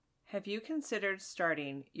Have you considered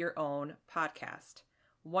starting your own podcast?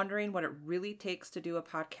 Wondering what it really takes to do a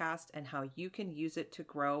podcast and how you can use it to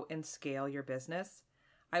grow and scale your business?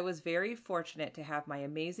 I was very fortunate to have my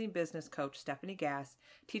amazing business coach, Stephanie Gass,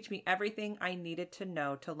 teach me everything I needed to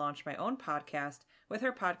know to launch my own podcast with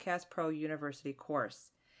her Podcast Pro University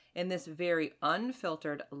course. In this very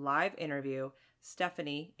unfiltered live interview,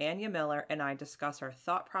 Stephanie, Anya Miller, and I discuss our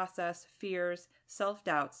thought process, fears,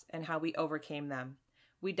 self-doubts, and how we overcame them.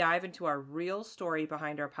 We dive into our real story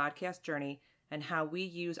behind our podcast journey and how we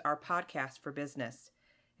use our podcast for business.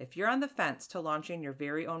 If you're on the fence to launching your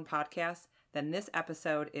very own podcast, then this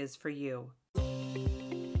episode is for you.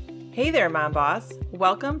 Hey there, Mom Boss.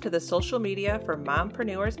 Welcome to the Social Media for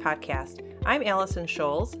Mompreneurs podcast. I'm Allison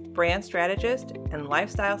Scholes, brand strategist and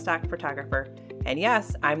lifestyle stock photographer. And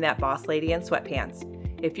yes, I'm that boss lady in sweatpants.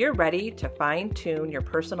 If you're ready to fine-tune your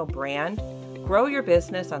personal brand, grow your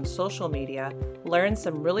business on social media, learn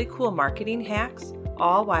some really cool marketing hacks,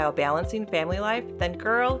 all while balancing family life, then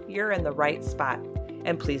girl, you're in the right spot.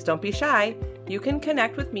 And please don't be shy. You can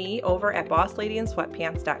connect with me over at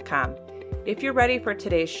bossladyinsweatpants.com. If you're ready for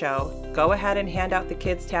today's show, go ahead and hand out the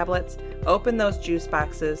kids' tablets, open those juice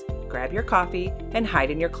boxes, grab your coffee, and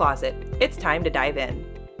hide in your closet. It's time to dive in.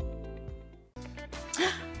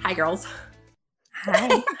 Hi, girls.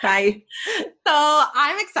 Hi. Hi. So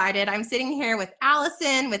I'm excited. I'm sitting here with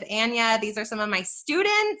Allison, with Anya. These are some of my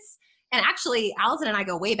students. And actually, Allison and I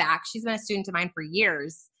go way back. She's been a student of mine for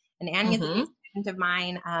years. And Anya's a student of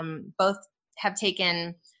mine. Both have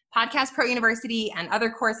taken Podcast Pro University and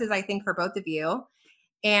other courses, I think, for both of you.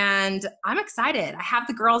 And I'm excited. I have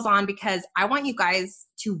the girls on because I want you guys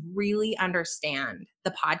to really understand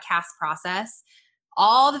the podcast process,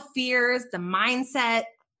 all the fears, the mindset,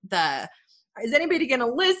 is anybody going to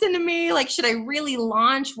listen to me? Like, should I really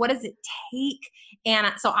launch? What does it take?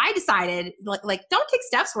 And so I decided, like, don't take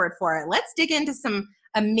Steph's word for it. Let's dig into some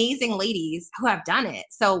amazing ladies who have done it.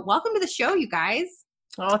 So welcome to the show, you guys.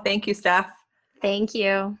 Oh, thank you, Steph. Thank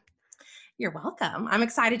you. You're welcome. I'm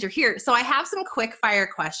excited you're here. So I have some quick fire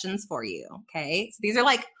questions for you. Okay. So these are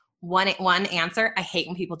like one answer. I hate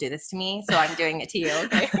when people do this to me, so I'm doing it to you.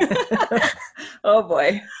 Okay. Oh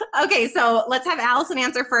boy. Okay. So let's have Allison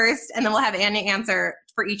answer first, and then we'll have Anya answer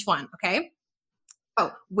for each one. Okay.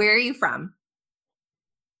 Oh, where are you from?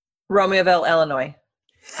 Romeoville, Illinois.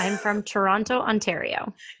 I'm from Toronto,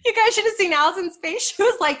 Ontario. You guys should have seen Allison's face. She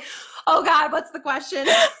was like, oh God, what's the question?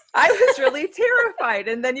 I was really terrified.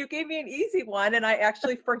 And then you gave me an easy one and I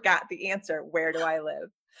actually forgot the answer. Where do I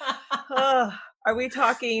live? Are we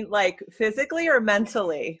talking like physically or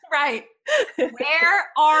mentally? Right. Where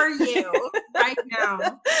are you right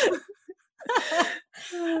now?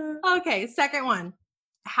 Okay. Second one.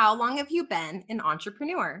 How long have you been an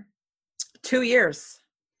entrepreneur? 2 years.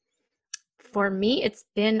 For me, it's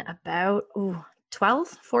been about 12,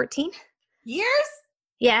 14 years?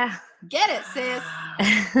 Yeah. Get it, sis.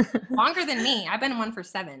 Longer than me. I've been one for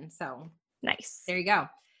 7. So nice. There you go.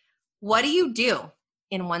 What do you do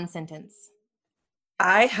in one sentence?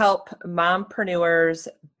 I help mompreneurs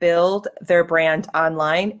build their brand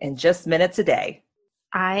online in just minutes a day.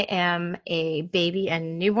 I am a baby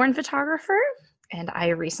and newborn photographer, and I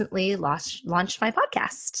recently launched my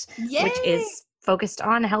podcast, Yay! Which is focused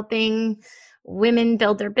on helping women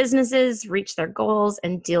build their businesses, reach their goals,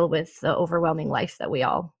 and deal with the overwhelming life that we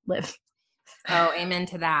all live. Oh, amen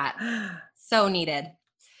to that. So needed.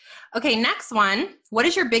 Okay, next one. What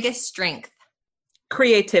is your biggest strength?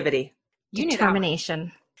 Creativity. Determination.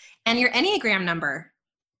 And your Enneagram number?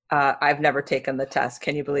 I've never taken the test.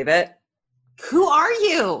 Can you believe it? Who are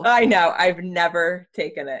you? I know. I've never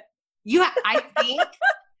taken it. I think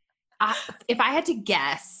if I had to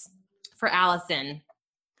guess for Allison,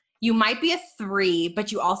 you might be a 3,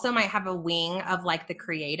 but you also might have a wing of like the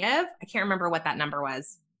creative. I can't remember what that number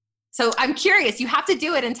was. So I'm curious. You have to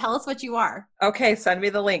do it and tell us what you are. Okay. Send me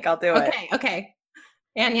the link. I'll do it. Okay.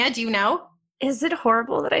 Anya, do you know? Is it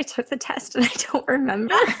horrible that I took the test and I don't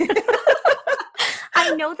remember?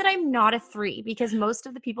 I know that I'm not a 3 because most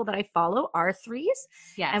of the people that I follow are 3s.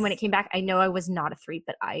 Yes. And when it came back, I know I was not a 3,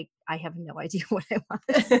 but I have no idea what I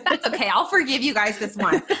was. That's okay. I'll forgive you guys this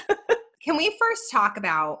one. Can we first talk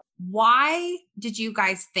about why did you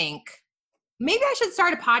guys think maybe I should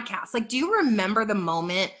start a podcast? Like, do you remember the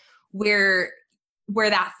moment where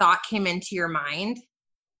that thought came into your mind?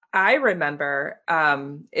 I remember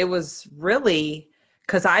it was really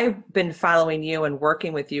because I've been following you and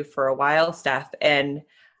working with you for a while, Steph, and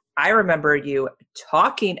I remember you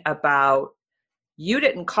talking about You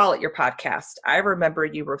didn't call it your podcast. I remember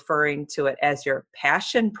you referring to it as your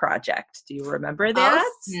passion project. Do you remember that?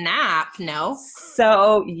 Oh, snap. No.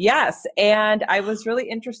 So, yes. And I was really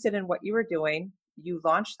interested in what you were doing. You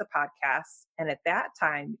launched the podcast. And at that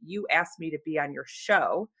time, you asked me to be on your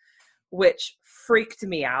show, which freaked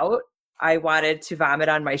me out. I wanted to vomit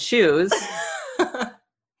on my shoes.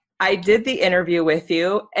 I did the interview with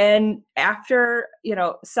you, and after,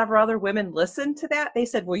 several other women listened to that, they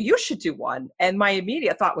said, well, you should do one. And my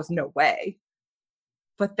immediate thought was, no way.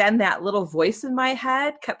 But then that little voice in my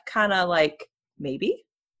head kept kind of like, maybe.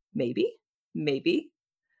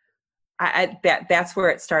 That's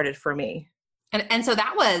where it started for me. And so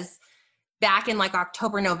that was back in like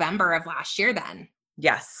October, November of last year then.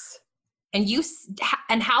 Yes.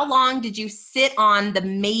 And how long did you sit on the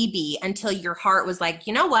maybe until your heart was like,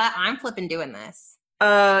 you know what, I'm flipping doing this?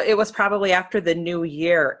 It was probably after the new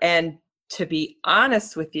year. And to be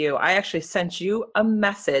honest with you, I actually sent you a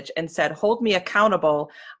message and said, hold me accountable.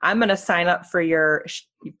 I'm going to sign up for your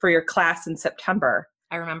class in September.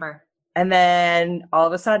 I remember. And then all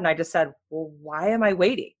of a sudden I just said, well, why am I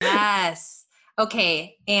waiting? Yes.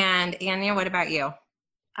 Okay. And Anya, what about you?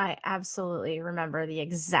 I absolutely remember the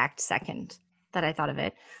exact second that I thought of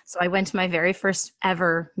it. So I went to my very first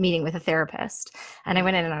ever meeting with a therapist, and I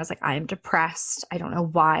went in and I was like, I am depressed. I don't know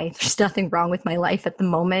why. There's nothing wrong with my life at the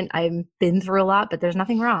moment. I've been through a lot, but there's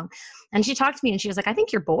nothing wrong. And she talked to me and she was like, I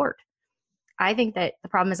think you're bored. I think that the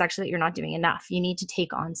problem is actually that you're not doing enough. You need to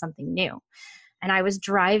take on something new. And I was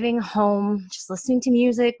driving home, just listening to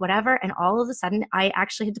music, whatever. And all of a sudden I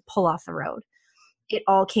actually had to pull off the road. It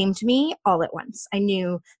all came to me all at once. I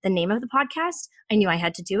knew the name of the podcast. I knew I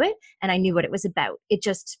had to do it, and I knew what it was about. It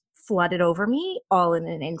just flooded over me all in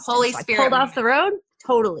an instant. Holy so Spirit. I pulled off the road.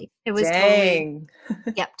 Totally. It was Dang.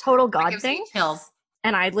 totally, total God thing. Chills.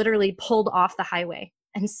 And I literally pulled off the highway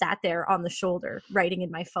and sat there on the shoulder writing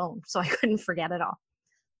in my phone. So I couldn't forget it all.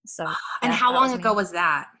 So. And how long ago was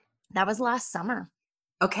that? That was last summer.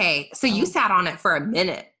 Okay. So you sat on it for a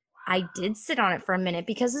minute. I did sit on it for a minute,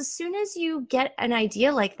 because as soon as you get an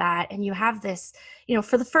idea like that and you have this,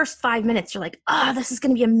 for the first 5 minutes, you're like, this is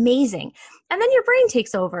going to be amazing. And then your brain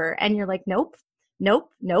takes over and you're like, nope,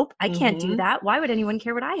 I can't do that. Why would anyone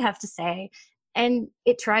care what I have to say? And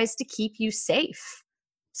it tries to keep you safe.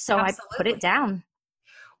 So Absolutely. I put it down.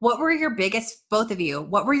 What were your biggest, both of you,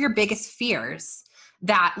 what were your biggest fears?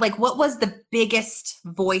 What was the biggest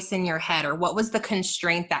voice in your head, or what was the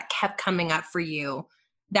constraint that kept coming up for you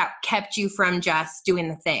that kept you from just doing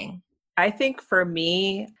the thing? I think for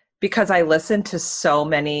me, because I listen to so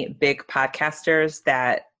many big podcasters,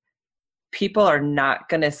 that people are not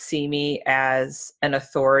going to see me as an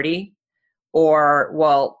authority, or,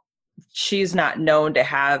 well, she's not known to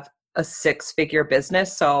have a 6-figure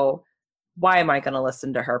business, so why am I going to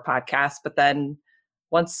listen to her podcast? But then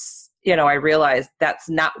once, I realized that's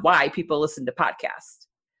not why people listen to podcasts.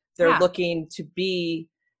 They're looking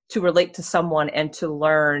to relate to someone and to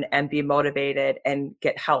learn and be motivated and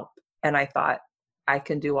get help. And I thought, I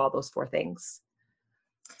can do all those 4 things.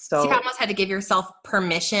 So you almost had to give yourself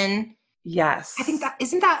permission. Yes. I think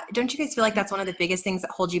don't you guys feel like that's one of the biggest things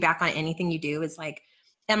that hold you back on anything you do, is like,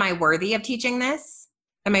 am I worthy of teaching this?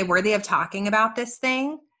 Am I worthy of talking about this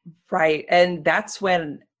thing? Right. And that's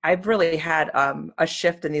when I've really had a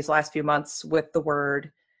shift in these last few months with the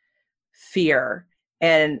word fear.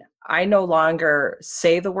 And I no longer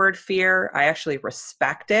say the word fear. I actually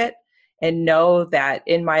respect it and know that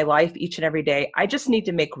in my life, each and every day, I just need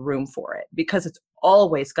to make room for it, because it's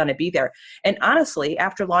always going to be there. And honestly,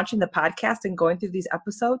 after launching the podcast and going through these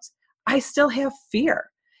episodes, I still have fear.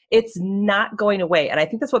 It's not going away. And I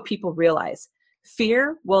think that's what people realize.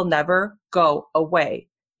 Fear will never go away.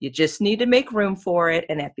 You just need to make room for it.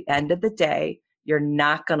 And at the end of the day, you're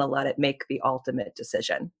not going to let it make the ultimate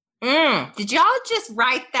decision. Did y'all just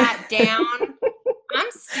write that down? I'm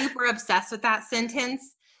super obsessed with that sentence.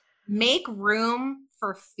 Make room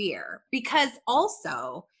for fear. Because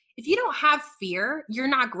also, if you don't have fear, you're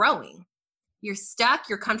not growing. You're stuck,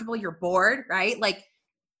 you're comfortable, you're bored, right? Like,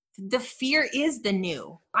 the fear is the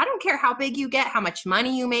new. I don't care how big you get, how much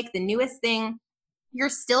money you make, the newest thing, you're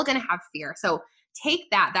still going to have fear. So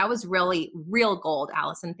take that. That was really real gold,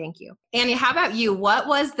 Allison. Thank you. Annie, how about you? What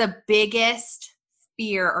was the biggest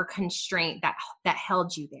fear or constraint that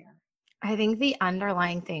held you there? I think the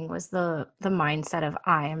underlying thing was the mindset of,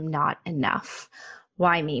 I am not enough.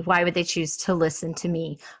 Why me? Why would they choose to listen to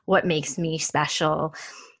me? What makes me special?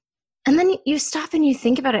 And then you stop and you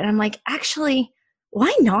think about it, and I'm like, actually,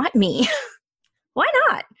 why not me? Why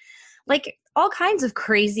not? Like, all kinds of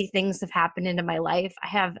crazy things have happened into my life. I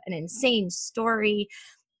have an insane story.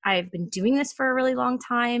 I've been doing this for a really long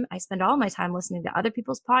time. I spend all my time listening to other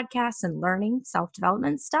people's podcasts and learning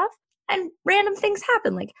self-development stuff. And random things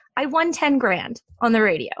happen. Like I won 10 grand on the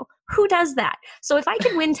radio. Who does that? So if I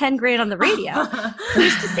could win 10 grand on the radio,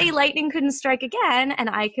 who's to say lightning couldn't strike again and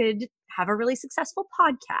I could have a really successful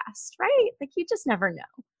podcast, right? Like you just never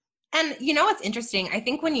know. And you know what's interesting? I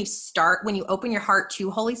think when you open your heart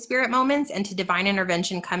to Holy Spirit moments and to divine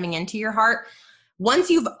intervention coming into your heart, once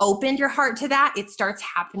you've opened your heart to that, it starts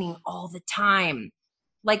happening all the time.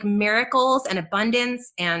 Like miracles and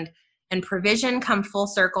abundance and provision come full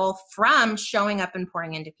circle from showing up and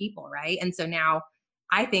pouring into people, right? And so now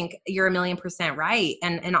I think you're 1,000,000% right.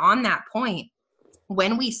 And on that point,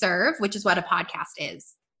 when we serve, which is what a podcast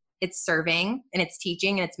is, it's serving and it's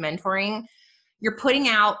teaching and it's mentoring. You're putting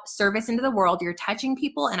out service into the world. You're touching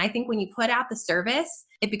people. And I think when you put out the service,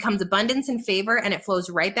 it becomes abundance and favor and it flows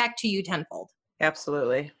right back to you tenfold.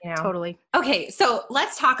 Absolutely. You know? Totally. Okay. So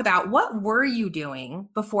let's talk about what were you doing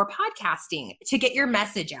before podcasting to get your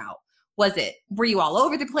message out? Were you all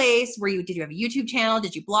over the place? Did you have a YouTube channel?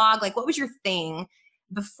 Did you blog? Like what was your thing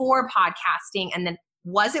before podcasting? And then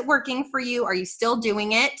was it working for you? Are you still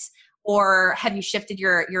doing it? Or have you shifted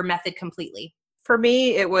your method completely? For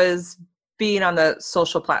me, it was being on the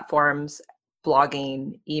social platforms,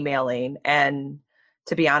 blogging, emailing. And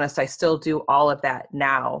to be honest, I still do all of that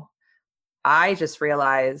now. I just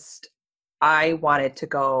realized I wanted to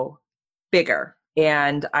go bigger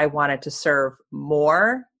and I wanted to serve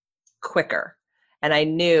more quicker. And I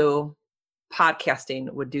knew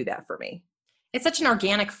podcasting would do that for me. It's such an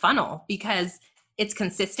organic funnel because it's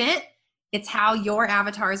consistent. It's how your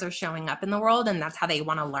avatars are showing up in the world and that's how they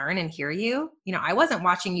want to learn and hear you. You know, I wasn't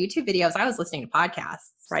watching YouTube videos. I was listening to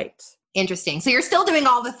podcasts. Right. Interesting. So you're still doing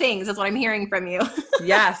all the things is what I'm hearing from you.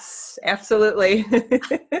 Yes, absolutely.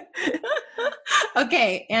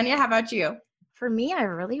 Okay. Anya, how about you? For me, I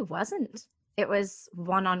really wasn't. It was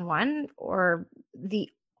one-on-one or the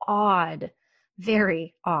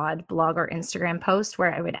very odd blog or Instagram post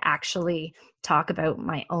where I would actually talk about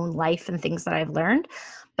my own life and things that I've learned.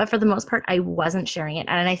 But for the most part, I wasn't sharing it.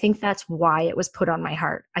 And I think that's why it was put on my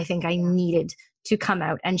heart. I think I needed to come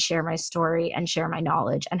out and share my story and share my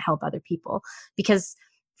knowledge and help other people because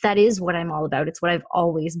that is what I'm all about. It's what I've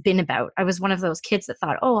always been about. I was one of those kids that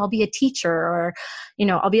thought, oh, I'll be a teacher or,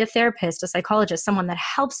 I'll be a therapist, a psychologist, someone that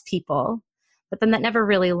helps people. But then that never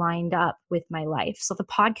really lined up with my life. So the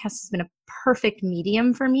podcast has been a perfect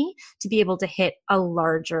medium for me to be able to hit a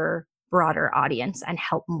larger, broader audience and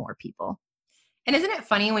help more people. And isn't it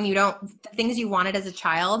funny when the things you wanted as a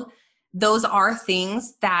child, those are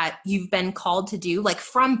things that you've been called to do, like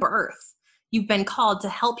from birth, you've been called to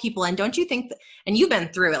help people. And don't you think, and you've been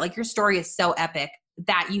through it, like your story is so epic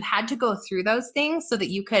that you had to go through those things so that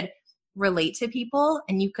you could relate to people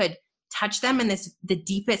and you could touch them in the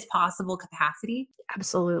deepest possible capacity.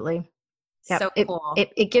 Absolutely. Yep. So cool.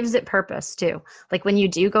 It gives it purpose too. Like when you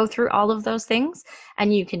do go through all of those things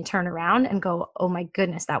and you can turn around and go, oh my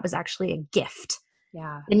goodness, that was actually a gift.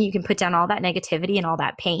 Yeah. Then you can put down all that negativity and all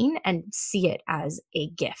that pain and see it as a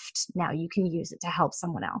gift. Now you can use it to help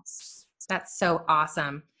someone else. That's so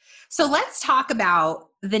awesome. So let's talk about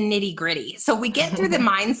the nitty gritty. So we get through the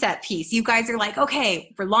mindset piece. You guys are like,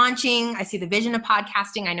 okay, we're launching. I see the vision of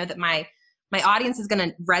podcasting. I know that my audience is going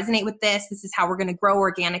to resonate with this. This is how we're going to grow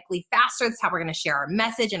organically faster. This is how we're going to share our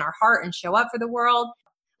message and our heart and show up for the world.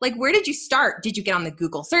 Like, where did you start? Did you get on the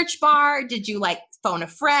Google search bar? Did you phone a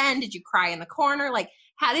friend? Did you cry in the corner?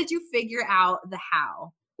 How did you figure out the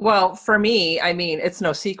how? Well, for me, it's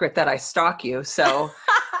no secret that I stalk you. So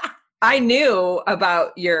I knew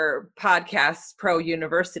about your Podcast Pro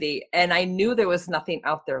University and I knew there was nothing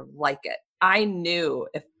out there like it. I knew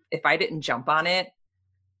if I didn't jump on it,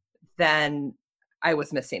 then I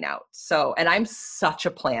was missing out. So, and I'm such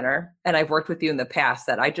a planner and I've worked with you in the past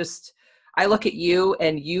that I look at you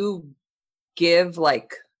and you give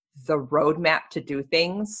the roadmap to do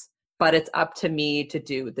things, but it's up to me to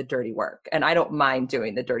do the dirty work. And I don't mind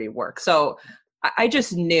doing the dirty work. So I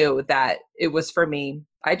just knew that it was for me.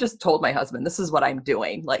 I just told my husband, this is what I'm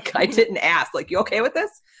doing. I didn't ask, you okay with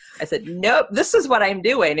this? I said, nope, this is what I'm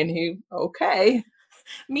doing. And he, okay.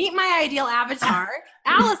 Meet my ideal avatar,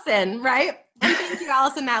 Allison, right? And thank you,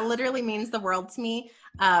 Allison. That literally means the world to me.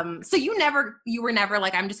 So you were never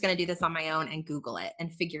I'm just going to do this on my own and Google it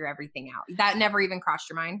and figure everything out. That never even crossed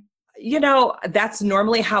your mind? That's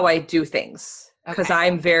normally how I do things because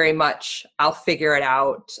I'm very much, I'll figure it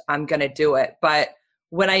out. I'm going to do it. But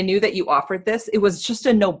when I knew that you offered this, it was just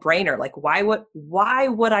a no-brainer. Why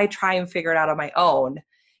would I try and figure it out on my own?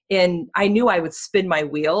 And I knew I would spin my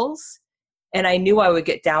wheels and I knew I would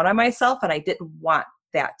get down on myself and I didn't want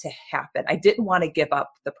that to happen. I didn't want to give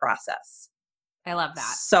up the process. I love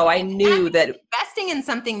that. So I knew that investing in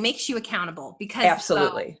something makes you accountable because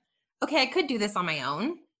absolutely. Okay, I could do this on my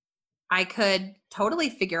own. I could totally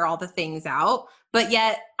figure all the things out, but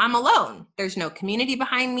yet I'm alone. There's no community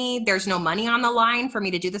behind me. There's no money on the line for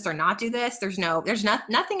me to do this or not do this. There's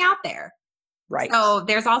nothing out there. Right. So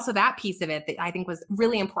there's also that piece of it that I think was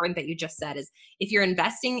really important that you just said is if you're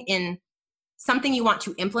investing in something you want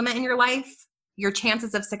to implement in your life, your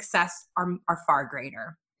chances of success are far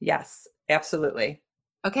greater. Yes, absolutely.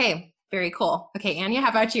 Okay, very cool. Okay, Anya, how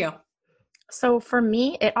about you? So for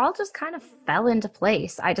me, it all just kind of fell into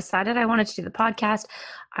place. I decided I wanted to do the podcast.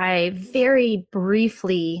 I very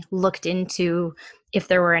briefly looked into if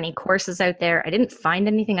there were any courses out there. I didn't find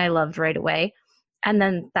anything I loved right away. And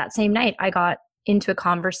then that same night, I got into a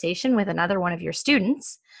conversation with another one of your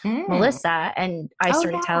students, Melissa, and I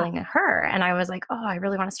started telling her, and I was like, oh, I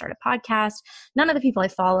really want to start a podcast. None of the people I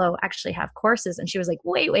follow actually have courses. And she was like,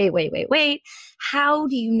 wait. How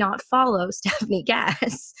do you not follow Stephanie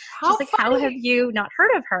Gass? She's like, how have you not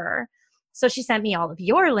heard of her? So she sent me all of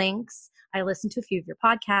your links. I listened to a few of your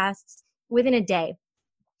podcasts. Within a day,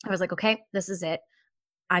 I was like, okay, this is it.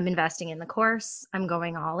 I'm investing in the course. I'm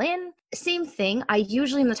going all in. Same thing. I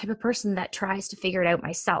usually am the type of person that tries to figure it out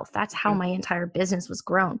myself. That's how my entire business was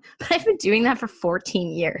grown. But I've been doing that for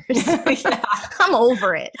 14 years. I'm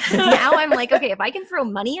over it. Now I'm like, okay, if I can throw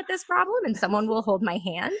money at this problem and someone will hold my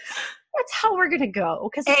hand, that's how we're going to go.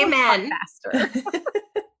 Because amen. Faster.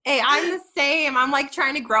 Hey, I'm the same. I'm like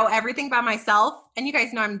trying to grow everything by myself. And you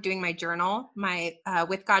guys know I'm doing my journal, my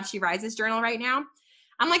With God She Rises journal right now.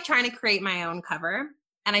 I'm like trying to create my own cover.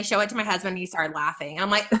 And I show it to my husband and he started laughing. And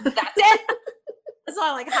I'm like, that's it. So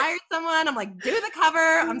I like hired someone. I'm like, do the cover.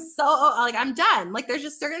 I'm done. Like there's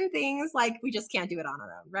just certain things like we just can't do it on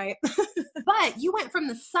our own, right? But you went from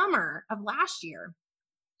the summer of last year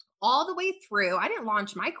all the way through. I didn't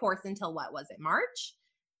launch my course until what was it, March?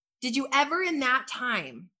 Did you ever in that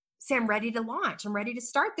time say, I'm ready to launch, I'm ready to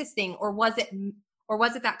start this thing? Or was it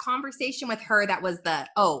that conversation with her that was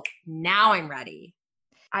now I'm ready?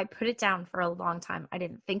 I put it down for a long time. I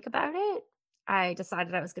didn't think about it. I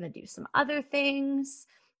decided I was going to do some other things.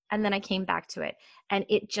 And then I came back to it. And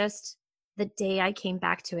the day I came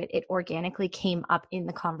back to it, it organically came up in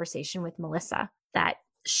the conversation with Melissa that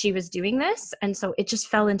she was doing this. And so it just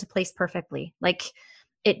fell into place perfectly. Like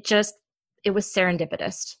it was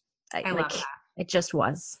serendipitous. I love that. It just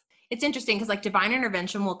was. It's interesting because like divine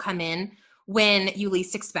intervention will come in when you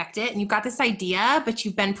least expect it. And you've got this idea, but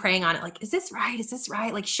you've been praying on it. Like, is this right? Is this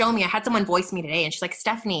right? Like, show me. I had someone voice me today and she's like,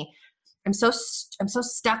 Stephanie, I'm so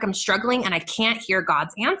stuck. I'm struggling and I can't hear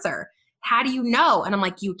God's answer. How do you know? And I'm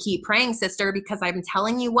like, you keep praying, sister, because I've been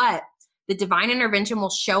telling you what, the divine intervention will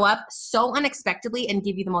show up so unexpectedly and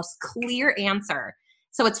give you the most clear answer.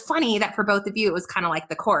 So it's funny that for both of you, it was kind of like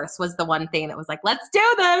the course was the one thing that was like, let's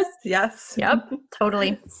do this. Yes. Yep.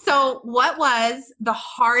 Totally. So what was the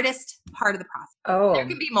hardest part of the process? Oh, there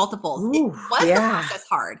can be multiples. Ooh, was the process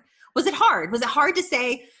hard? Was it hard? Was it hard to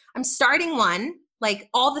say, I'm starting one, like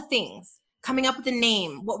all the things, coming up with a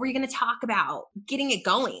name? What were you going to talk about? Getting it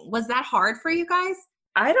going. Was that hard for you guys?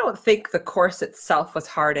 I don't think the course itself was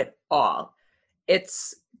hard at all.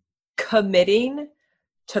 It's committing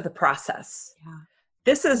to the process. Yeah.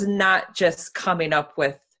 This is not just coming up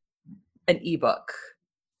with an ebook.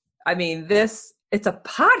 I mean, it's a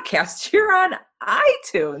podcast. You're on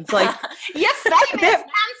iTunes. Like, yes, Nancy.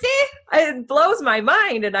 It blows my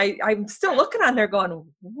mind. And I'm still looking on there going,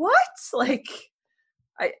 what? Like,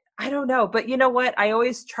 I don't know. But you know what? I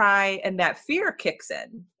always try, and that fear kicks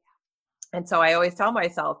in. And so I always tell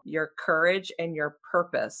myself, your courage and your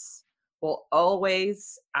purpose will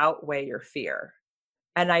always outweigh your fear.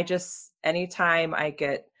 And anytime I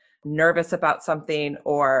get nervous about something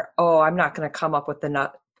or, I'm not going to come up with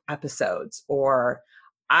enough episodes, or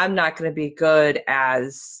I'm not going to be good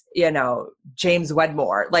as, James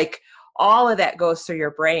Wedmore, like all of that goes through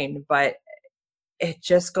your brain, but it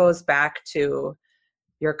just goes back to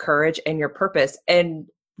your courage and your purpose. And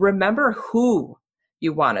remember who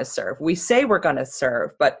you want to serve. We say we're going to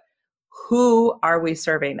serve, but who are we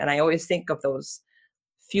serving? And I always think of those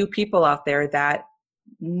few people out there that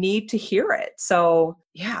need to hear it. So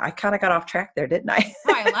yeah, I kind of got off track there, didn't I?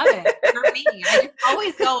 Oh, I love it. For me, I just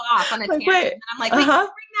always go off on a tangent. And I'm like, wait, can you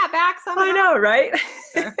bring that back somehow? I know, right?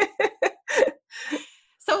 Sure.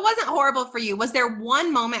 So it wasn't horrible for you. Was there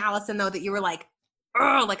one moment, Allison, though, that you were like,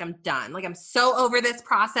 oh, like I'm done. Like I'm so over this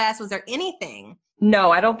process. Was there anything?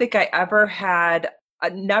 No, I don't think I ever had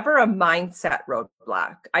never a mindset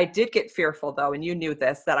roadblock. I did get fearful though. And you knew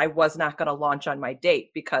this, that I was not going to launch on my date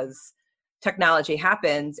because technology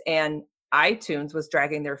happens. And iTunes was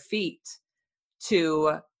dragging their feet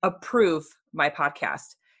to approve my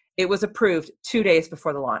podcast. It was approved 2 days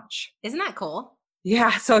before the launch. Isn't that cool?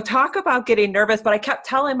 Yeah. So talk about getting nervous, but I kept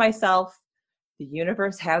telling myself, the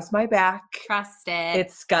universe has my back. Trust it.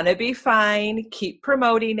 It's going to be fine. Keep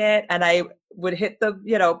promoting it. And I would hit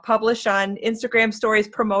the, publish on Instagram stories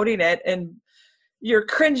promoting it. And you're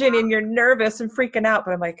cringing and you're nervous and freaking out.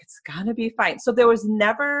 But I'm like, it's going to be fine. So there was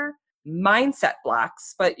never mindset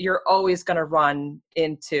blocks, but you're always going to run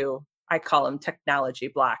into, I call them technology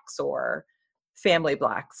blocks or family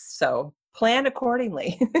blocks. So plan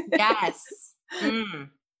accordingly. Yes.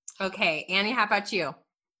 Okay. Annie, how about you?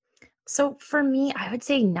 So for me, I would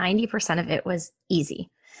say 90% of it was easy.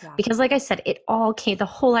 Yeah. Because like I said, the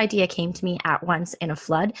whole idea came to me at once in a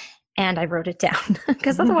flood, and I wrote it down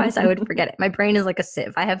because otherwise I would forget it. My brain is like a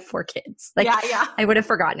sieve. I have 4 kids. I would have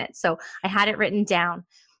forgotten it. So I had it written down.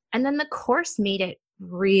 And then the course made it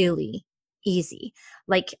really easy.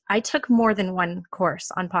 Like I took more than one course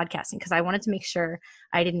on podcasting because I wanted to make sure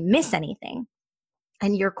I didn't miss anything.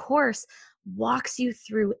 And your course walks you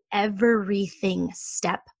through everything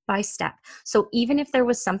step by step. So even if there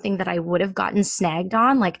was something that I would have gotten snagged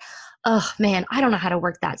on, like, oh man, I don't know how to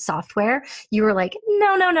work that software, you were like,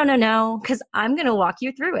 no, because I'm going to walk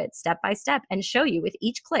you through it step by step and show you with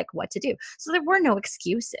each click what to do. So there were no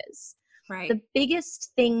excuses. Right. The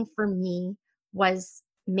biggest thing for me was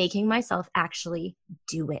making myself actually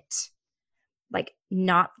do it. Like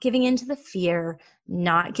not giving into the fear,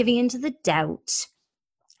 not giving into the doubt.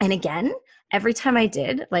 And again, every time I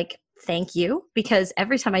did, like, thank you, because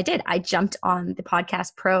every time I did, I jumped on the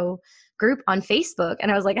Podcast Pro group on Facebook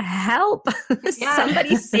and I was like, help,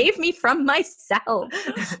 somebody save me from myself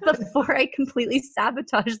before I completely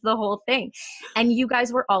sabotaged the whole thing. And you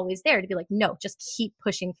guys were always there to be like, no, just keep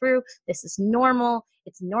pushing through. This is normal.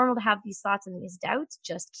 It's normal to have these thoughts and these doubts.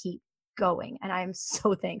 Just keep going. And I am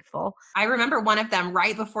so thankful. I remember one of them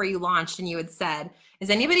right before you launched and you had said, is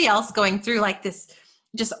anybody else going through like this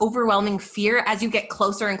just overwhelming fear as you get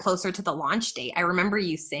closer and closer to the launch date? I remember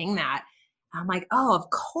you saying that. I'm like, oh, of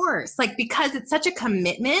course. Like, because it's such a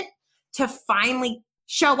commitment to finally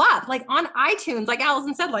show up, like on iTunes, like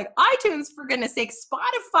Allison said, like iTunes, for goodness sake,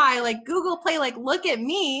 Spotify, like Google Play, like, look at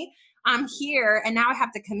me, I'm here. And now I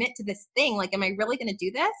have to commit to this thing. Like, am I really going to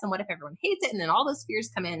do this? And what if everyone hates it? And then all those fears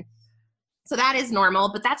come in. So that is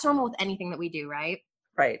normal, but that's normal with anything that we do, right?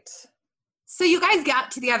 Right. So you guys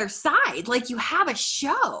got to the other side, like you have a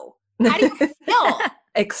show. How do you feel?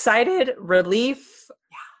 Excited, relief.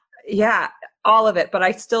 Yeah, all of it. But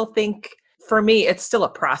I still think for me, it's still a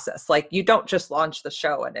process. Like you don't just launch the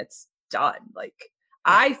show and it's done. Like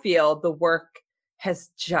I feel the work has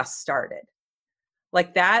just started.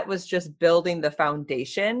 Like that was just building the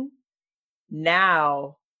foundation.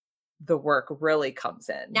 Now the work really comes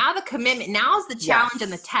in. Now the commitment, now is the challenge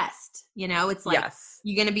and the test. You know, it's like,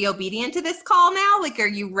 you going to be obedient to this call now? Like, are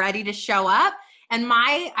you ready to show up? And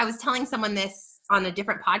I was telling someone this on a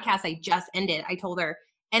different podcast I just ended. I told her,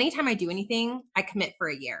 anytime I do anything, I commit for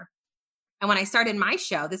a year. And when I started my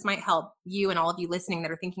show, this might help you and all of you listening that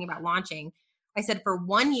are thinking about launching. I said, for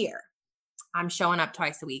 1 year, I'm showing up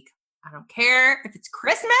twice a week. I don't care if it's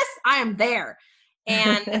Christmas, I am there.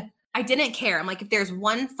 And I didn't care. I'm like, if there's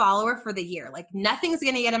one follower for the year, like nothing's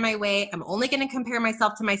going to get in my way. I'm only going to compare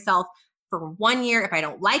myself to myself for 1 year. If I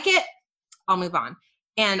don't like it, I'll move on.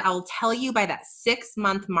 And I'll tell you by that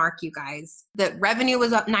 6-month mark, you guys, the revenue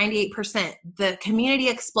was up 98%. The community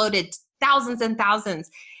exploded thousands and thousands.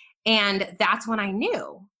 And that's when I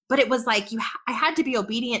knew. But it was like, I had to be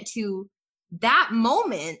obedient to that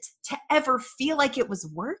moment to ever feel like it was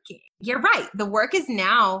working. You're right. The work is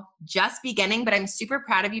now just beginning, but I'm super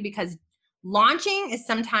proud of you because launching is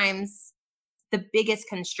sometimes the biggest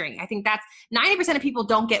constraint. I think that's 90% of people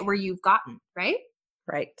don't get where you've gotten, right?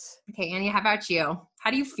 Right. Okay, Annie, how about you?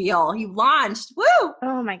 How do you feel? You launched. Woo!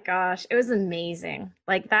 Oh my gosh, it was amazing.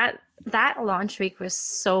 Like that launch week was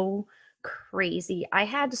so crazy. I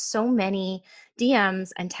had so many DMs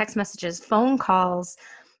and text messages, phone calls,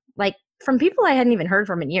 like from people I hadn't even heard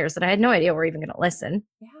from in years that I had no idea were even going to listen.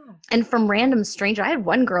 Yeah. And from random strangers. I had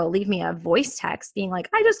one girl leave me a voice text being like,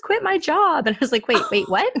 I just quit my job. And I was like, wait,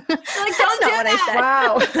 what? Like, don't do what I said.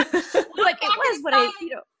 Wow. Like it was what I,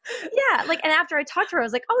 yeah. Like, and after I talked to her, I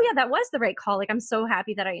was like, oh yeah, that was the right call. Like, I'm so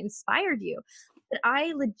happy that I inspired you. But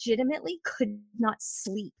I legitimately could not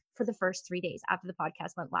sleep for the first 3 days after the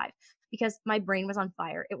podcast went live because my brain was on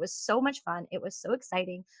fire. It was so much fun. It was so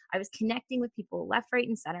exciting. I was connecting with people left, right,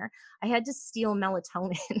 and center. I had to steal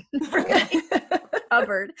melatonin from my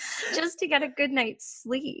cupboard just to get a good night's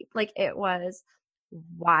sleep. Like it was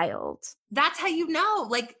wild. That's how you know,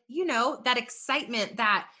 like, you know, that excitement,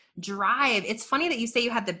 that drive. It's funny that you say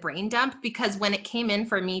you had the brain dump, because when it came in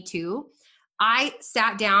for me too, I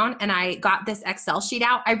sat down and I got this Excel sheet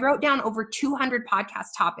out. I wrote down over 200 podcast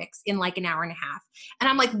topics in like an hour and a half. And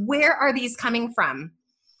I'm like, where are these coming from?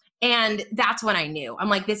 And that's when I knew. I'm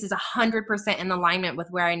like, this is 100% in alignment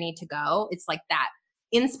with where I need to go. It's like that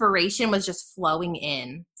inspiration was just flowing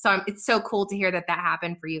in. So it's so cool to hear that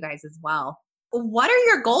happened for you guys as well. What are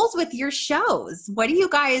your goals with your shows? What do you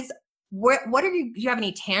guys, do you have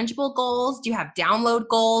any tangible goals? Do you have download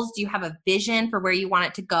goals? Do you have a vision for where you want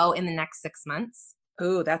it to go in the next 6 months?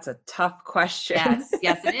 Ooh, that's a tough question.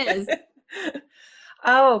 Yes, it is.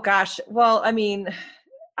 Oh gosh. Well, I mean,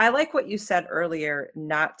 I like what you said earlier,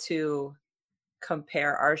 not to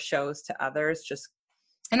compare our shows to others,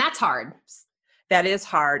 and that's hard. That is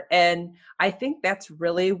hard. And I think that's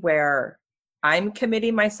really where I'm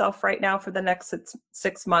committing myself right now for the next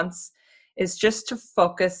 6 months, is just to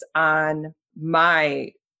focus on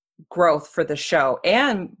my growth for the show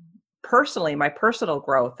and personally, my personal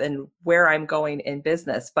growth and where I'm going in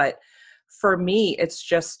business. But for me, it's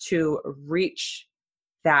just to reach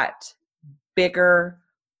that bigger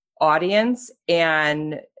audience.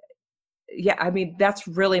 And yeah, I mean, that's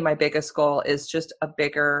really my biggest goal, is just a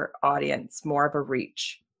bigger audience, more of a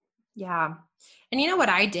reach. Yeah. And you know what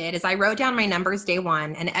I did is I wrote down my numbers day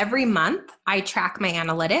one, and every month I track my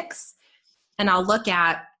analytics and I'll look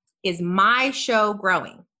at, is my show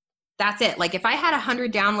growing? That's it. Like if I had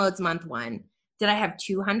 100 downloads month one, did I have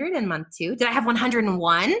 200 in month two? Did I have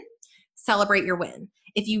 101? Celebrate your win.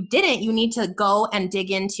 If you didn't, you need to go and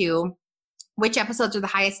dig into which episodes are the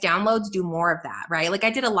highest downloads, do more of that, right? Like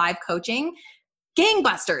I did a live coaching,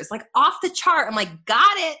 gangbusters, like off the chart. I'm like,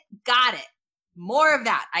 got it. More of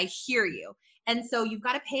that. I hear you. And so you've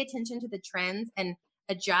got to pay attention to the trends and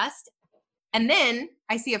adjust. And then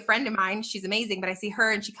I see a friend of mine, she's amazing, but I see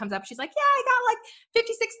her and she comes up, she's like, yeah, I got like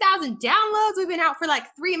 56,000 downloads. We've been out for like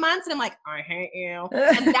 3 months. And I'm like, I hate you.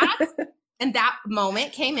 And that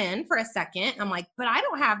moment came in for a second. I'm like, but I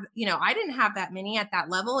don't have, I didn't have that many at that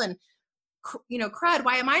level. And, crud,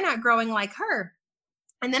 why am I not growing like her?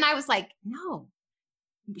 And then I was like, no,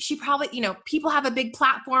 she probably, people have a big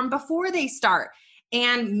platform before they start.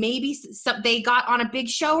 And maybe they got on a big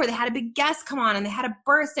show or they had a big guest come on and they had a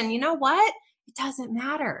burst. And you know what? It doesn't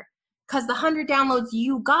matter, because the 100 downloads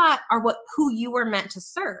you got are who you were meant to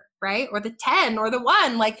serve, right? Or the 10 or the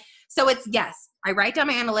 1. So it's, yes, I write down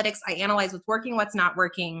my analytics. I analyze what's working, what's not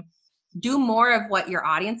working. Do more of what your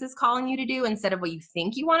audience is calling you to do instead of what you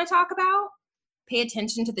think you want to talk about. Pay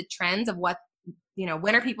attention to the trends of what,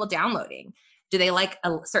 when are people downloading? Do they like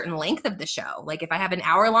a certain length of the show? Like if I have an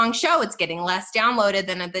hour-long show, it's getting less downloaded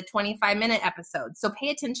than the 25-minute episode. So pay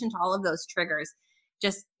attention to all of those triggers.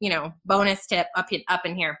 Just, bonus tip up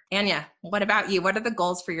in here. Anya, what about you? What are the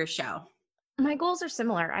goals for your show? My goals are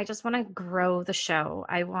similar. I just want to grow the show.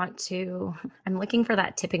 I'm looking for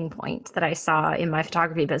that tipping point that I saw in my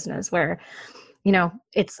photography business where,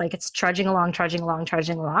 it's like it's trudging along.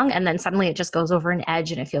 And then suddenly it just goes over an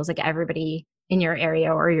edge and it feels like everybody in your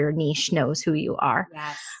area or your niche knows who you are.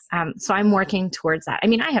 Yes. So I'm working towards that. I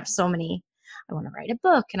mean, I have so many, I want to write a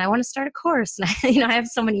book and I want to start a course and I have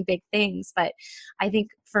so many big things, but I think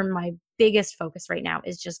for my biggest focus right now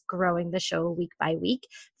is just growing the show week by week,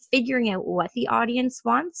 figuring out what the audience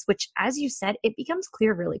wants, which as you said, it becomes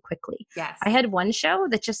clear really quickly. Yes. I had one show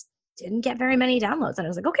that just didn't get very many downloads and I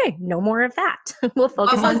was like, okay, no more of that. We'll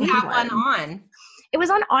focus on that one on. It was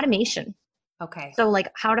on automation. Okay. So like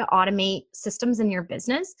how to automate systems in your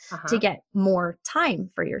business to get more time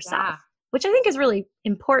for yourself, which I think is really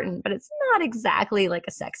important, but it's not exactly like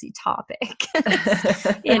a sexy topic. But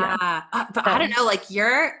I don't know, like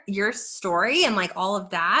your story and like all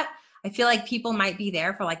of that, I feel like people might be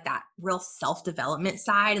there for like that real self-development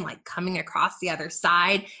side and like coming across the other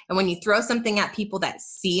side. And when you throw something at people that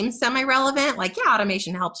seems semi-relevant, like, yeah,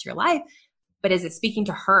 automation helps your life. But is it speaking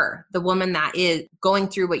to her, the woman that is going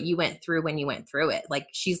through what you went through when you went through it? Like,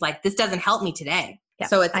 she's like, this doesn't help me today. Yeah,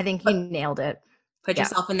 so I think you nailed it. Put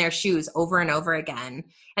yourself in their shoes over and over again.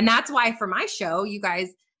 And that's why for my show, you guys,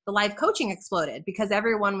 the live coaching exploded because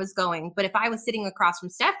everyone was going. But if I was sitting across from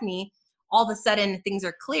Stephanie, all of a sudden things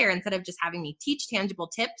are clear. Instead of just having me teach tangible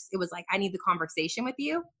tips, it was like, I need the conversation with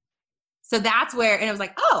you. So that's where, and it was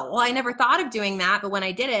like, oh, well, I never thought of doing that. But when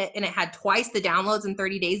I did it and it had twice the downloads in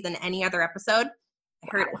 30 days than any other episode, I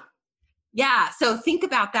heard it. Yeah. So think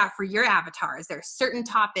about that for your avatars. There's a certain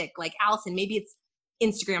topic like Allison, maybe it's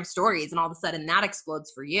Instagram stories and all of a sudden that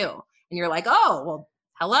explodes for you. And you're like, oh, well,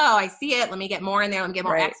 hello, I see it. Let me get more in there. Let me get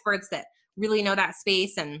more experts that really know that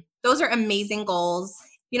space. And those are amazing goals.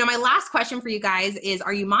 My last question for you guys is,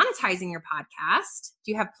 are you monetizing your podcast?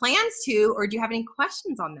 Do you have plans to, or do you have any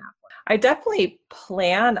questions on that? I definitely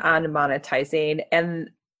plan on monetizing. And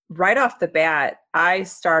right off the bat, I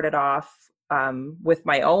started off with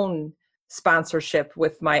my own sponsorship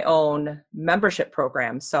with my own membership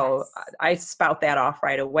program. So yes. I spout that off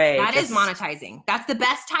right away. That is monetizing. That's the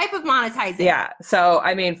best type of monetizing. Yeah. So,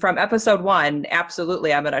 I mean, from episode 1,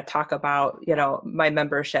 absolutely, I'm going to talk about, my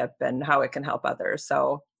membership and how it can help others.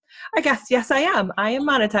 So I guess, yes, I am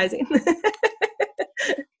monetizing.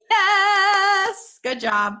 Yes. Good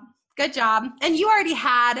job. Good job. And you already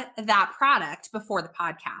had that product before the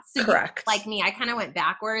podcast. So correct. Like me, I kind of went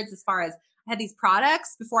backwards as far as I had these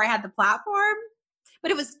products before I had the platform, but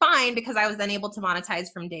it was fine because I was then able to monetize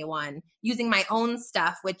from day one using my own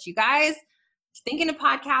stuff, which you guys, thinking of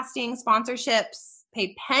podcasting, sponsorships,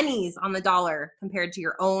 pay pennies on the dollar compared to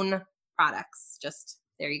your own products. Just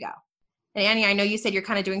there you go. And Annie, I know you said you're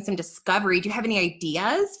kind of doing some discovery. Do you have any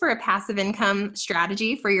ideas for a passive income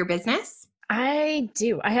strategy for your business? I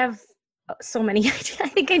do. I have so many ideas. I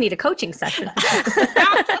think I need a coaching session.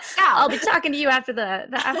 I'll be talking to you after the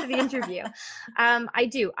interview. I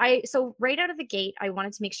do. So right out of the gate, I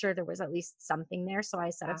wanted to make sure there was at least something there. So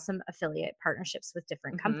I set up some affiliate partnerships with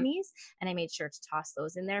different companies, and I made sure to toss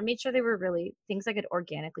those in there. Made sure they were really things I could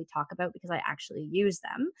organically talk about because I actually use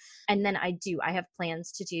them. And then I have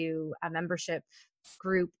plans to do a membership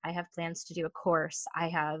group. I have plans to do a course. I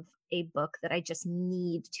have a book that I just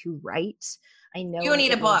need to write. I know you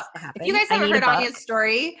need a book. If you guys haven't heard Anya's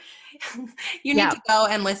story, you need to go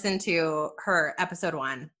and listen to her episode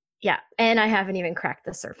 1. Yeah. And I haven't even cracked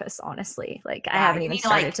the surface, honestly. Like I haven't even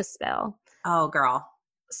started to spell. Oh, girl.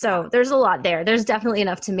 So there's a lot there. There's definitely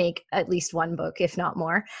enough to make at least one book, if not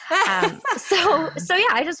more. So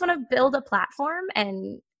yeah, I just want to build a platform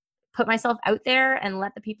and put myself out there and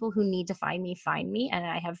let the people who need to find me. And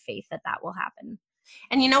I have faith that that will happen.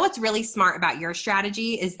 And you know what's really smart about your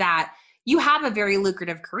strategy is that you have a very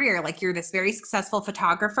lucrative career. Like you're this very successful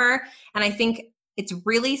photographer. And I think it's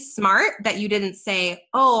really smart that you didn't say,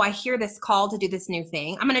 oh, I hear this call to do this new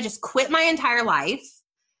thing. I'm going to just quit my entire life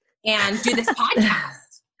and do this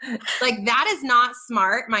podcast. Like that is not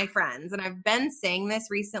smart, my friends. And I've been saying this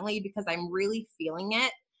recently because I'm really feeling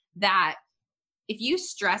it, that if you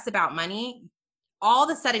stress about money, all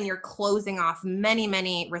of a sudden you're closing off many,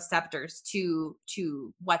 many receptors to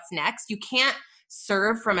what's next. You can't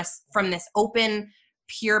serve from this open,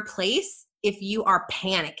 pure place if you are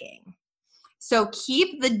panicking. So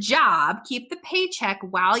keep the job, keep the paycheck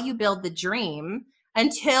while you build the dream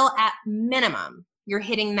until at minimum you're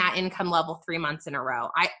hitting that income level 3 months in a row.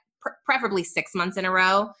 Preferably 6 months in a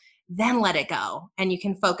row, then let it go. And you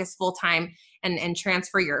can focus full time and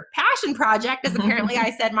transfer your passion project, as apparently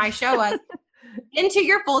I said my show was, into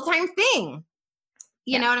your full-time thing.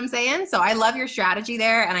 You know what I'm saying? So I love your strategy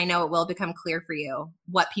there. And I know it will become clear for you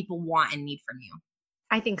what people want and need from you.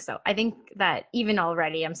 I think so. I think that even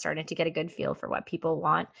already I'm starting to get a good feel for what people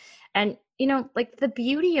want. And, like the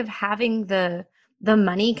beauty of having the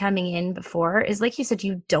money coming in before is, like you said,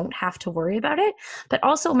 you don't have to worry about it. But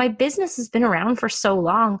also my business has been around for so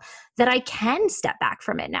long that I can step back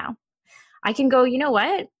from it now. I can go, you know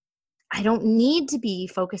what? I don't need to be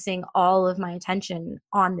focusing all of my attention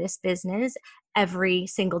on this business every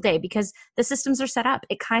single day because the systems are set up.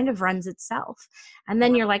 It kind of runs itself. And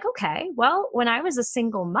then you're like, okay, well, when I was a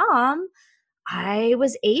single mom, I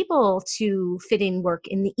was able to fit in work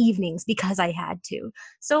in the evenings because I had to.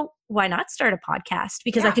 So why not start a podcast?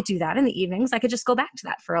 Because I could do that in the evenings. I could just go back to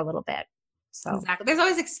that for a little bit. So exactly. There's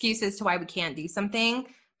always excuses to why we can't do something,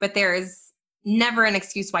 but there's never an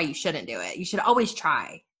excuse why you shouldn't do it. You should always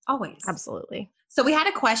try. Always. Absolutely. So we had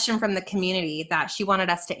a question from the community that she wanted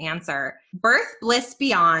us to answer. Birth Bliss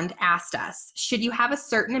Beyond asked us, should you have a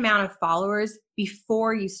certain amount of followers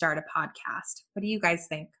before you start a podcast? What do you guys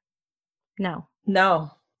think?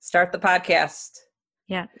 No. Start the podcast.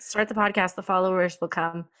 Yeah. Start the podcast. The followers will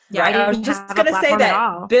come. Yeah. I was just going to say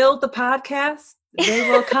that. Build the podcast. They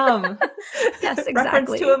will come. Yes, exactly.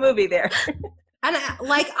 Reference to a movie there. And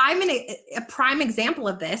I'm a prime example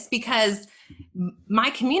of this because my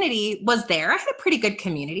community was there. I had a pretty good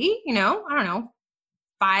community, I don't know,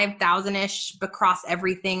 5,000-ish across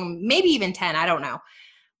everything, maybe even 10, I don't know.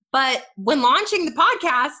 But when launching the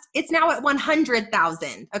podcast, it's now at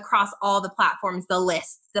 100,000 across all the platforms, the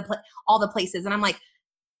lists, all the places. And I'm like,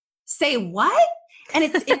 say what? And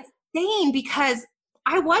it's insane because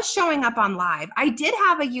I was showing up on live. I did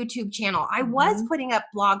have a YouTube channel. I was putting up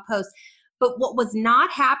blog posts. But what was not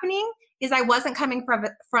happening is I wasn't coming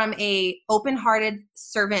from a open-hearted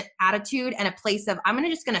servant attitude and a place of, I'm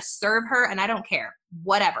just going to serve her and I don't care,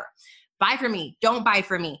 whatever. buy from me, don't buy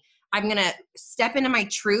from me. I'm going to step into my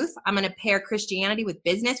truth. I'm going to pair Christianity with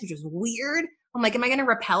business, which was weird. I'm like, am I going to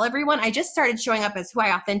repel everyone? I just started showing up as who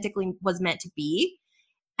I authentically was meant to be.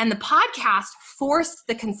 And the podcast forced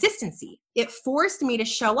the consistency. It forced me to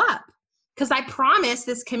show up because I promised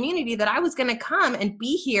this community that I was going to come and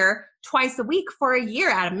be here twice a week for a year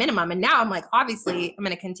at a minimum. And now I'm like, obviously I'm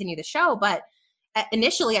going to continue the show. But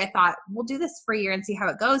initially I thought we'll do this for a year and see how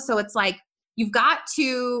it goes. So it's like, you've got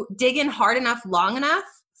to dig in hard enough, long enough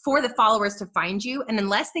for the followers to find you. And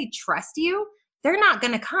unless they trust you, they're not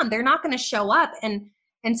going to come. They're not going to show up. And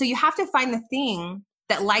so you have to find the thing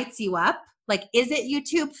that lights you up. Like, is it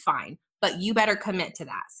YouTube? Fine. But you better commit to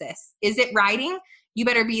that, sis. Is it writing? You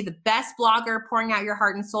better be the best blogger pouring out your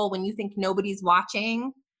heart and soul when you think nobody's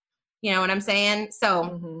watching. You know what I'm saying?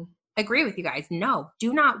 So agree with you guys. No,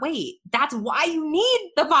 do not wait. That's why you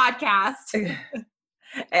need the podcast.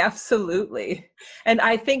 Absolutely. And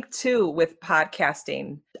I think too, with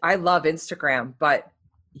podcasting, I love Instagram, but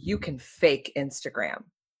you can fake Instagram.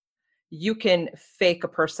 You can fake a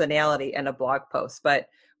personality in a blog post, but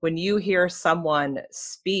when you hear someone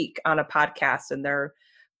speak on a podcast and they're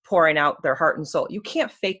pouring out their heart and soul, you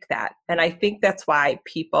can't fake that. And I think that's why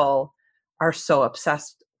people are so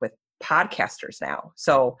obsessed with podcasters now.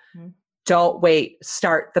 So don't wait,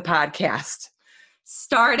 start the podcast.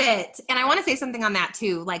 Start it. And I want to say something on that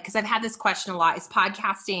too, like, because I've had this question a lot. Is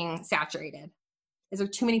podcasting saturated? Is there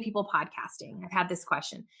too many people podcasting? I've had this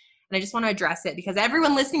question. And I just want to address it because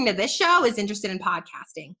everyone listening to this show is interested in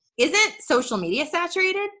podcasting. Isn't social media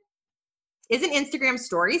saturated? Isn't Instagram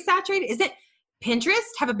stories saturated? Isn't Pinterest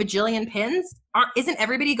have a bajillion pins? Isn't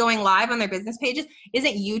everybody going live on their business pages?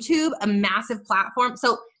 Isn't YouTube a massive platform?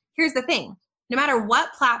 So here's the thing. No matter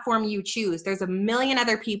what platform you choose, there's a million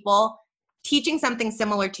other people teaching something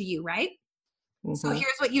similar to you, right? So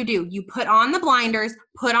here's what you do. You put on the blinders,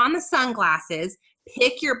 put on the sunglasses,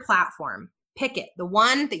 pick your platform. Pick it, the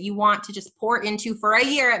one that you want to just pour into for a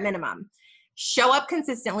year at minimum. Show up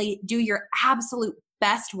consistently, do your absolute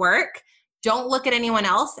best work. Don't look at anyone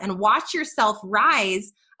else and watch yourself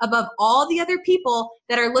rise above all the other people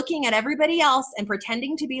that are looking at everybody else and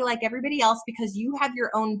pretending to be like everybody else because you have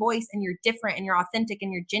your own voice and you're different and you're authentic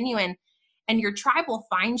and you're genuine. And your tribe will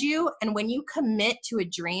find you. And when you commit to a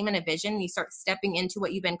dream and a vision, and you start stepping into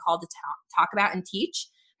what you've been called to talk about and teach,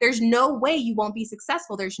 there's no way you won't be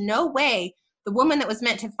successful. There's no way the woman that was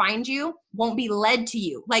meant to find you won't be led to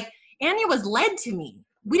you. Like, Anya was led to me.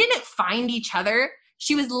 We didn't find each other.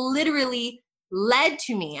 She was literally led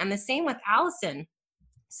to me. And the same with Allison.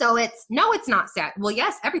 So it's not well,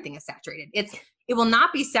 yes, everything is saturated. It will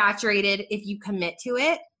not be saturated if you commit to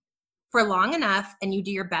it for long enough and you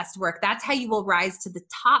do your best work. That's how you will rise to the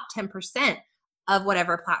top 10% of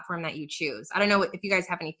whatever platform that you choose. I don't know if you guys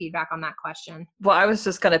have any feedback on that question. Well, I was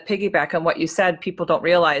just going to piggyback on what you said. People don't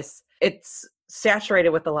realize it's saturated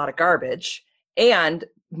with a lot of garbage, and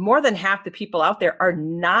more than half the people out there are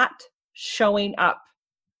not showing up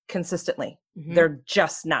consistently. They're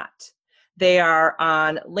just not. They are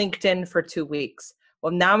on LinkedIn for 2 weeks.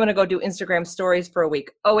 Well, now I'm going to go do Instagram stories for a week.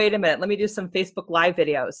 Oh, wait a minute. Let me do some Facebook Live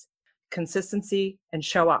videos. Consistency and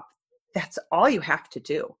show up. That's all you have to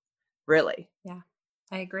do, really. Yeah,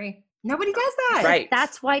 I agree. Nobody does that. Right.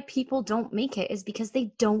 That's why people don't make it, is because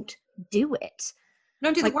they don't do it.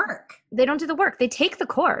 Don't do the work. They don't do the work. They take the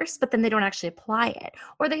course, but then they don't actually apply it.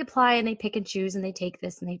 Or they apply and they pick and choose and they take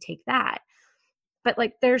this and they take that. But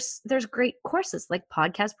like there's great courses like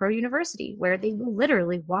Podcast Pro University where they will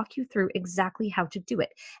literally walk you through exactly how to do it.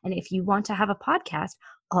 And if you want to have a podcast,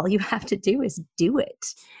 all you have to do is do it.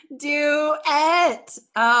 Do it.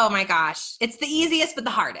 Oh my gosh. It's the easiest, but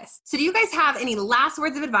the hardest. So do you guys have any last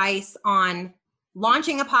words of advice on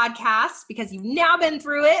launching a podcast? Because you've now been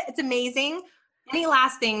through it. It's amazing. Any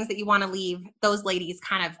last things that you want to leave those ladies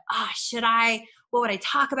kind of, what would I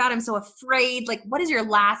talk about? I'm so afraid. Like, what is your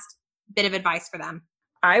last bit of advice for them?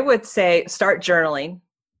 I would say start journaling,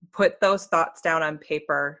 put those thoughts down on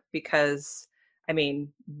paper, because I mean,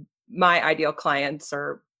 my ideal clients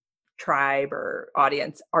or tribe or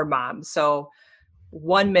audience are moms. So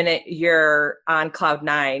 1 minute you're on cloud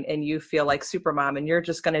 9 and you feel like super mom and you're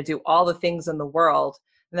just going to do all the things in the world.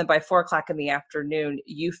 And then by 4:00 in the afternoon,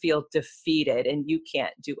 you feel defeated and you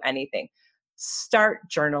can't do anything. Start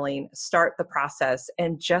journaling, start the process,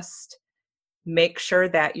 and just make sure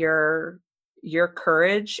that your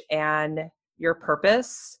courage and your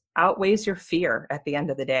purpose outweighs your fear at the end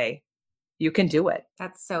of the day. You can do it.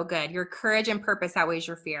 That's so good. Your courage and purpose outweighs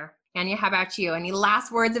your fear. Anya, how about you? Any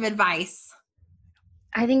last words of advice?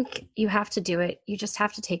 I think you have to do it. You just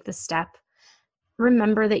have to take the step.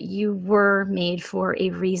 remember that you were made for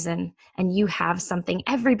a reason and you have something.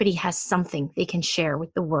 Everybody has something they can share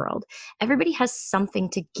with the world. Everybody has something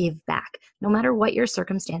to give back, no matter what your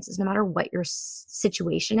circumstances, no matter what your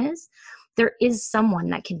situation is. There is someone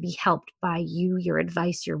that can be helped by you, your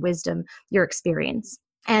advice, your wisdom, your experience.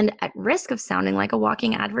 And at risk of sounding like a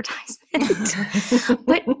walking advertisement,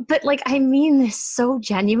 but like, I mean this so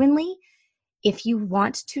genuinely. If you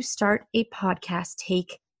want to start a podcast,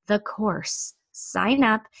 take the course. Sign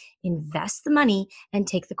up, invest the money, and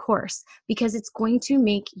take the course, because it's going to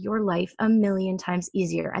make your life a million times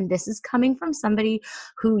easier. And this is coming from somebody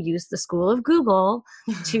who used the school of Google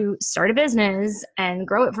to start a business and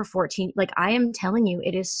grow it for 14. Like, I am telling you,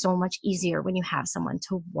 it is so much easier when you have someone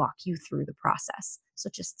to walk you through the process. So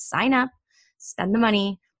just sign up, spend the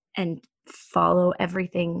money, and follow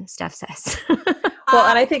everything Steph says. Well,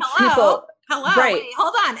 and I think people... Hello. Right. Wait,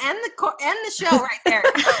 hold on. End the show right there.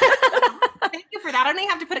 Thank you for that. I don't even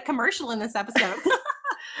have to put a commercial in this episode.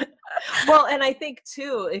 Well, and I think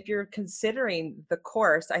too, if you're considering the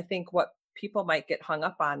course, I think what people might get hung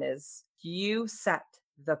up on is you set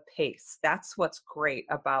the pace. That's what's great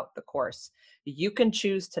about the course. You can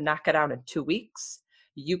choose to knock it out in 2 weeks.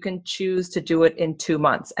 You can choose to do it in 2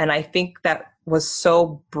 months. And I think that was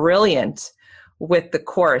so brilliant with the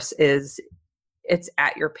course is it's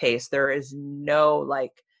at your pace. There is no,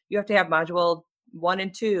 like, you have to have module 1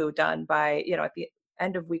 and 2 done by, at the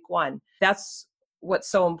end of week 1. That's what's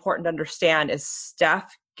so important to understand is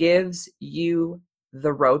Steph gives you the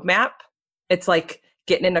roadmap. It's like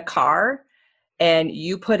getting in a car and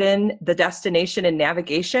you put in the destination and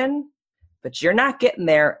navigation, but you're not getting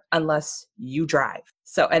there unless you drive.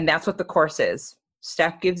 So, and that's what the course is.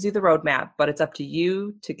 Steph gives you the roadmap, but it's up to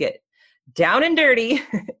you to get down and dirty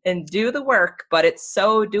and do the work, but it's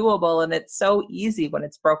so doable and it's so easy when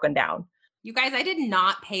it's broken down. You guys, I did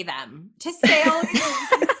not pay them to say all of these.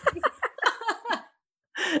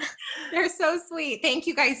 They're so sweet. Thank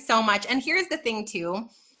you guys so much. And here's the thing too.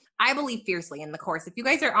 I believe fiercely in the course. If you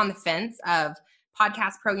guys are on the fence of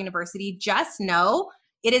Podcast Pro University, just know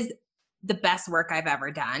it is the best work I've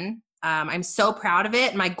ever done. I'm so proud of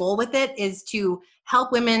it. My goal with it is to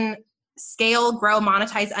help women scale, grow,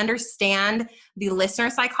 monetize, understand the listener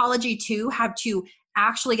psychology too, how to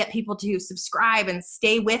actually get people to subscribe and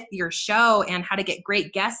stay with your show, and how to get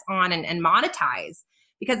great guests on and monetize.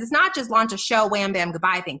 Because it's not just launch a show, wham, bam,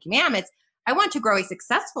 goodbye, thank you, ma'am. It's, I want to grow a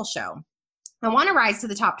successful show. I want to rise to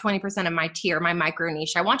the top 20% of my tier, my micro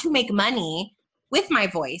niche. I want to make money with my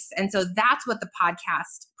voice. And so that's what the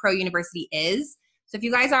Podcast Pro University is. So if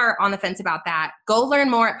you guys are on the fence about that, go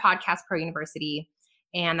learn more at Podcast Pro University.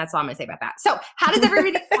 And that's all I'm going to say about that. So how does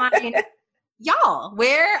everybody find y'all?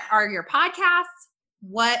 Where are your podcasts?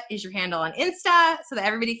 What is your handle on Insta so that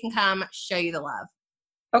everybody can come show you the love?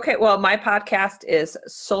 Okay, well, my podcast is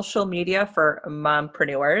Social Media for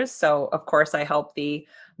Mompreneurs. So, of course, I help the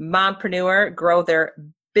mompreneur grow their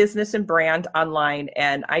business and brand online,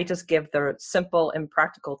 and I just give the simple and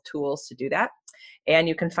practical tools to do that. And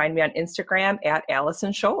you can find me on Instagram at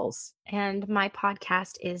Allison Scholes. And my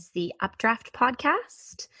podcast is the Updraft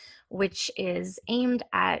Podcast, which is aimed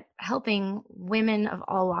at helping women of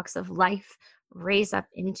all walks of life raise up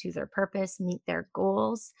into their purpose, meet their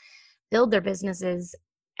goals, build their businesses,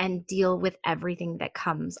 and deal with everything that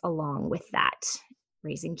comes along with that.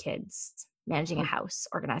 Raising kids, managing a house,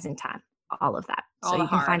 organizing time, all of that. So you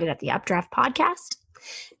can find it at the Updraft Podcast.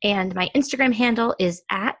 And my Instagram handle is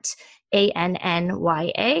at ANNYA.Miller.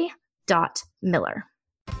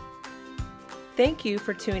 Thank you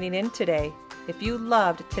for tuning in today. If you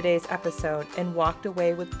loved today's episode and walked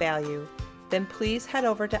away with value, then please head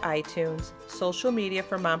over to iTunes, Social Media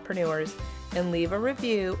for Mompreneurs, and leave a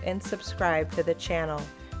review and subscribe to the channel.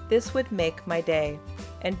 This would make my day.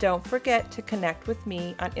 And don't forget to connect with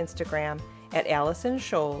me on Instagram at Allison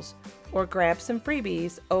Scholes, or grab some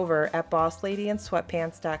freebies over at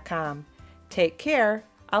BossLadyInSweatpants.com. Take care.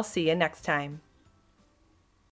 I'll see you next time.